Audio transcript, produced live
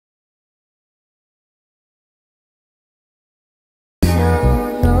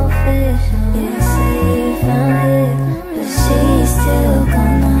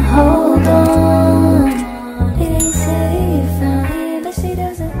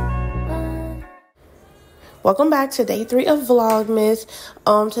Welcome back to day 3 of Vlogmas.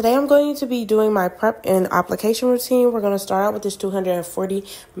 Today I'm going to be doing my prep and application routine. We're going to start out with this 240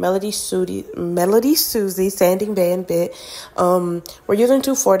 Melody Susie sanding band bit. We're using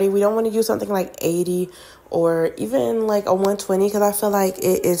 240. We don't want to use something like 80 or even like a 120 because I feel like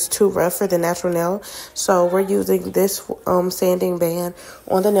it is too rough for the natural nail. So we're using this sanding band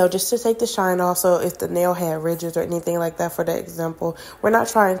on the nail just to take the shine off. So if the nail had ridges or anything like that, for the example, we're not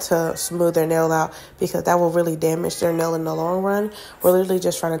trying to smooth their nail out because that will really damage their nail in the long run. We're literally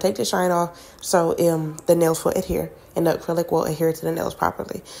just trying to take the shine off so the nails will adhere and the acrylic will adhere to the nails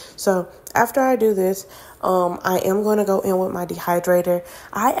properly. So after I do this, I am going to go in with my dehydrator.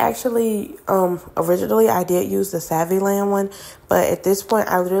 I actually, originally I did use the Savvyland one, but at this point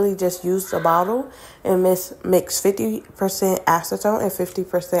I literally just used the bottle and mix 50% acetone and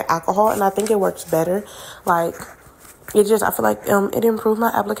 50% alcohol, and I think it works better. Like, I feel like it improved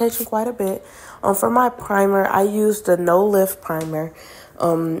my application quite a bit. For my primer, I used the No Lift primer.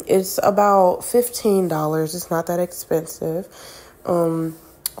 It's about $15. It's not that expensive.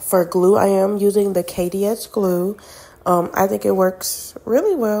 For glue, I am using the KDS glue. I think it works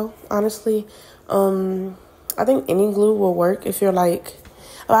really well, honestly. I think any glue will work if you're like,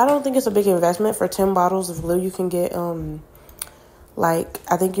 I don't think it's a big investment. For 10 bottles of glue, you can get, I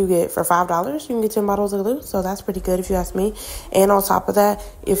think you get for $5, you can get 10 bottles of glue. So that's pretty good if you ask me. And on top of that,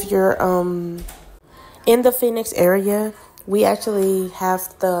 if you're in the Phoenix area, we actually have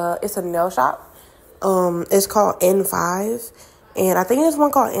it's a nail shop. It's called N5. And I think there's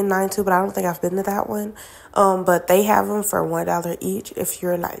one called N9 too, but I don't think I've been to that one. But they have them for $1 each if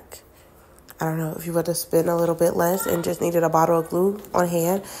you're like, I don't know, if you were to spend a little bit less and just needed a bottle of glue on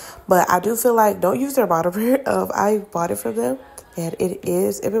hand. But I do feel like don't use their bottle bear. I bought it from them, and it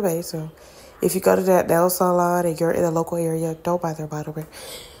is everybody. So if you go to that nail salon and you're in the local area, don't buy their bottle bear.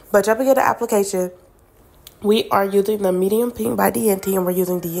 But jumping into application, we are using the Medium Pink by DNT, and we're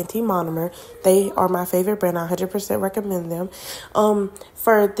using DNT monomer. They are my favorite brand. I 100% recommend them.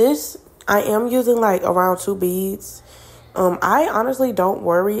 For this, I am using like around 2 beads. I honestly don't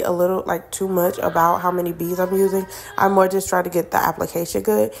worry too much about how many beads I'm using. I'm more just trying to get the application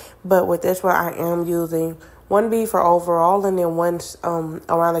good. But with this one, I am using 1 bead for overall, and then one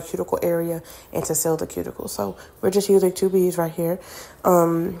around the cuticle area and to seal the cuticle. So we're just using 2 beads right here.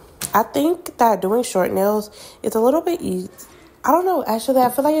 I think that doing short nails is a little bit easy. I don't know. Actually, I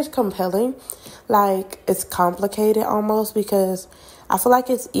feel like it's compelling. Like, it's complicated almost, because I feel like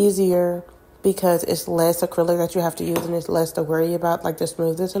it's easier because it's less acrylic that you have to use and it's less to worry about, like the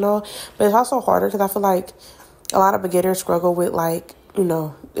smoothness and all. But it's also harder because I feel like a lot of beginners struggle with, like,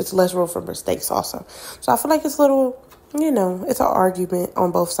 it's less room for mistakes also. So I feel like it's a little, it's an argument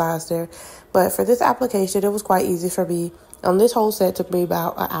on both sides there. But for this application, it was quite easy for me. This whole set took me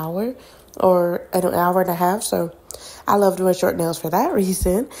about an hour or an hour and a half. So I love doing short nails for that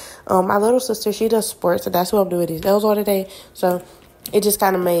reason. My little sister, she does sports, and that's who I'm doing these nails on today. So it just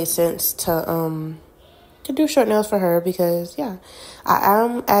kind of made sense to do short nails for her because, yeah, I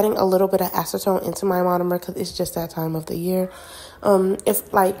am adding a little bit of acetone into my monomer because it's just that time of the year.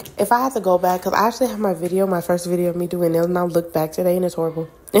 If I had to go back, because I actually have my first video of me doing nails, and I'll look back today, and it's horrible,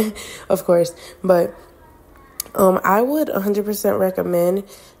 of course. But I would 100% recommend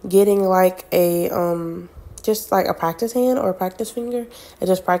getting like just like a practice hand or a practice finger and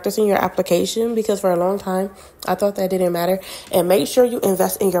just practicing your application, because for a long time I thought that didn't matter. And make sure you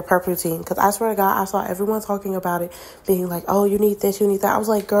invest in your prep routine, because I swear to God, I saw everyone talking about it, being like, oh, you need this, you need that. I was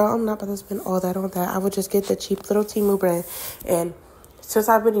like, girl, I'm not about to spend all that on that. I would just get the cheap little Temu brand. And since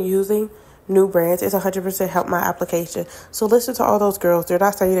I've been using new brands, it's 100% helped my application. So listen to all those girls. They're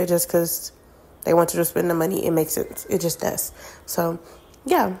not saying it just because they want you to spend the money. It makes sense. It just does. So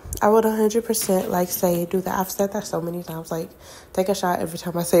yeah, I would 100% do that. I've said that so many times, like, take a shot every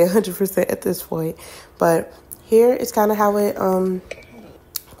time I say 100% at this point. But here is kind of how it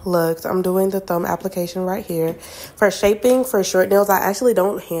looks. I'm doing the thumb application right here. For shaping, for short nails, I actually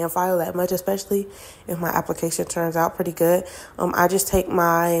don't hand file that much, especially if my application turns out pretty good. I just take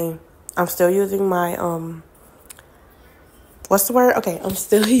I'm still using my, I'm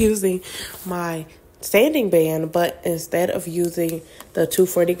still using my sanding band, but instead of using the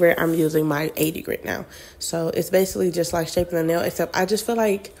 240 grit, I'm using my 80 grit now. So it's basically just like shaping the nail, except I just feel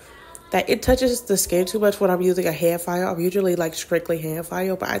like that it touches the skin too much when I'm using a hand file. I'm usually like strictly hand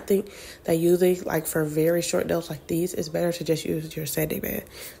file, but I think that using like for very short nails like these, it's better to just use your sanding band.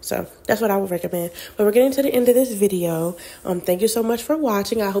 So that's what I would recommend. But we're getting to the end of this video. Thank you so much for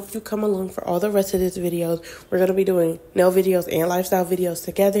watching. I hope you come along for all the rest of these videos. We're going to be doing nail videos and lifestyle videos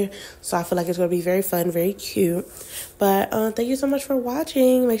together. So I feel like it's going to be very fun, very cute. But thank you so much for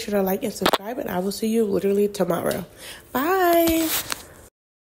watching. Make sure to like and subscribe, and I will see you literally tomorrow. Bye.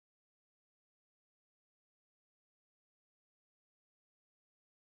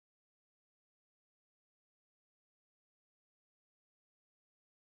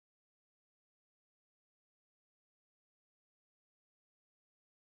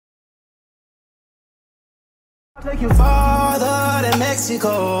 Take you farther than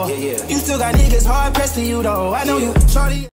Mexico. Yeah, yeah. You still got niggas hard pressed for you though. I know you, shorty.